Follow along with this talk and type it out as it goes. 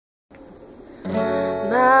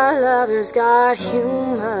lover's got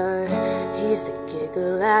humor. He's the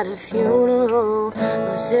giggle at a funeral,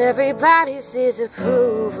 knows everybody's his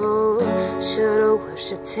approval. Should've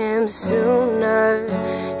worshipped him sooner.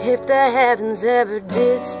 If the heavens ever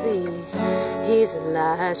did speak, he's a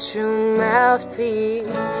life's true mouthpiece.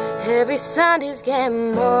 Every Sunday's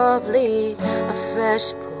getting more bleak, a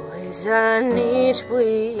fresh poison each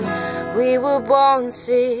week. We were born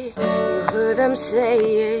sick, you heard them say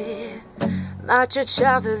it. My church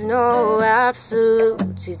offers no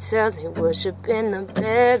absolutes. He tells me worship in the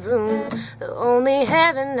bedroom. The only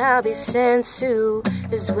heaven I'll be sent to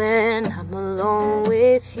is when I'm alone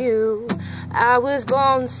with you. I was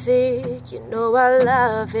born sick, you know I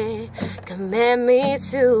love it. Command me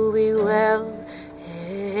to be well.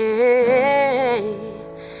 Amen.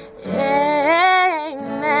 Amen.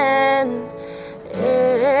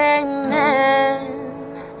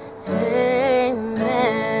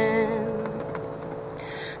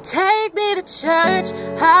 Take me to church,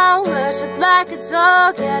 I'll worship like a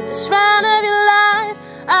dog at the shrine of your lies.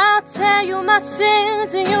 I'll tell you my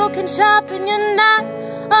sins and you can sharpen your knife.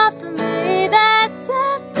 Offer me that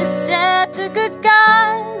death is death, the good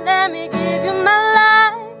God, let me give you my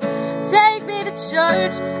life. Take me to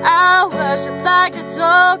church, I'll worship like a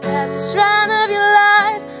dog at the shrine of your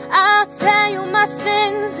lies. I'll tell you my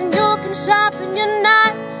sins and you can sharpen your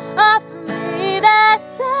knife. Offer me that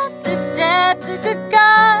death is death, the good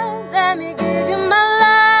God, let me give you my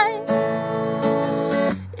life.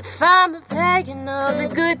 If I'm a pagan of the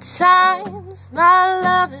good times, my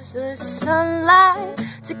love is the sunlight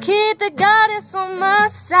to keep the goddess on my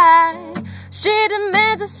side. She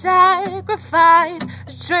demands a sacrifice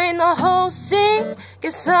to drain the whole sea.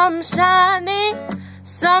 Give something shiny,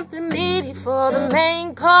 something meaty for the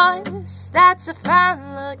main course. That's a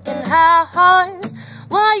fine look in our horse.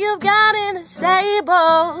 What you've got in the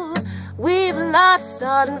stable, we've lost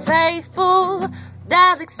art and faithful.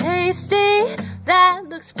 That looks tasty, that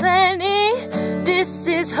looks plenty. This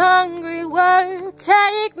is hungry word.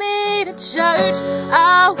 Take me to church,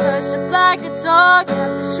 I'll worship like a dog at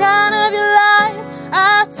the shrine of your lies.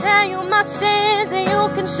 I'll tell you my sins and you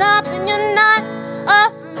can sharpen your knife.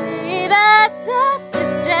 Offer me that death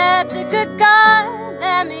is death, the good God,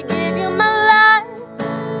 let me give you my life.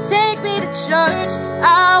 Take me to church,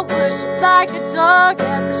 I'll worship like a dog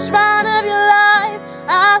at the shrine of your lies.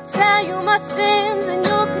 I'll tell you my sins and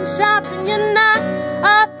you can sharpen your knife.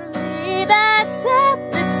 Offer me that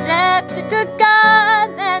death is death, the good God,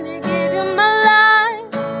 let me give you my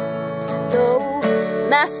life. No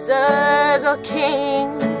masters or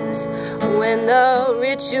kings, when the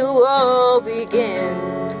ritual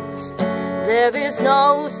begins, there is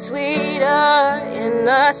no sweeter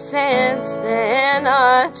innocence than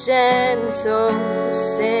a gentle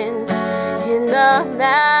sin. In the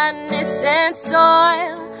madness and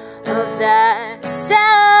soil of that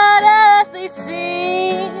sad earthly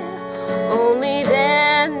scene, only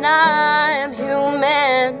then I am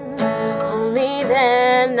human, only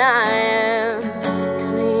then I am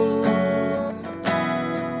clean.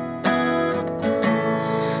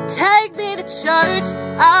 Take me to church,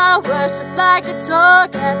 I'll worship like a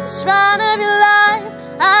dog at the shrine of your lies.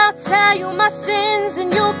 I'll tell you my sins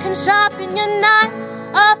and you can sharpen your knife.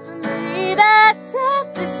 Offer me that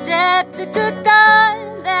death is death, the good God,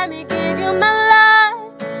 let me give you my life.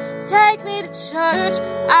 Take me to church,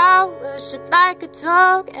 I'll worship like a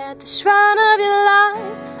dog at the shrine of your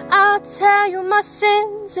lies. I'll tell you my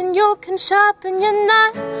sins and you can sharpen your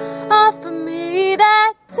knife. Offer me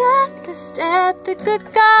that death is death, the good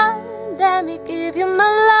God, let me give you my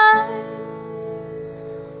life.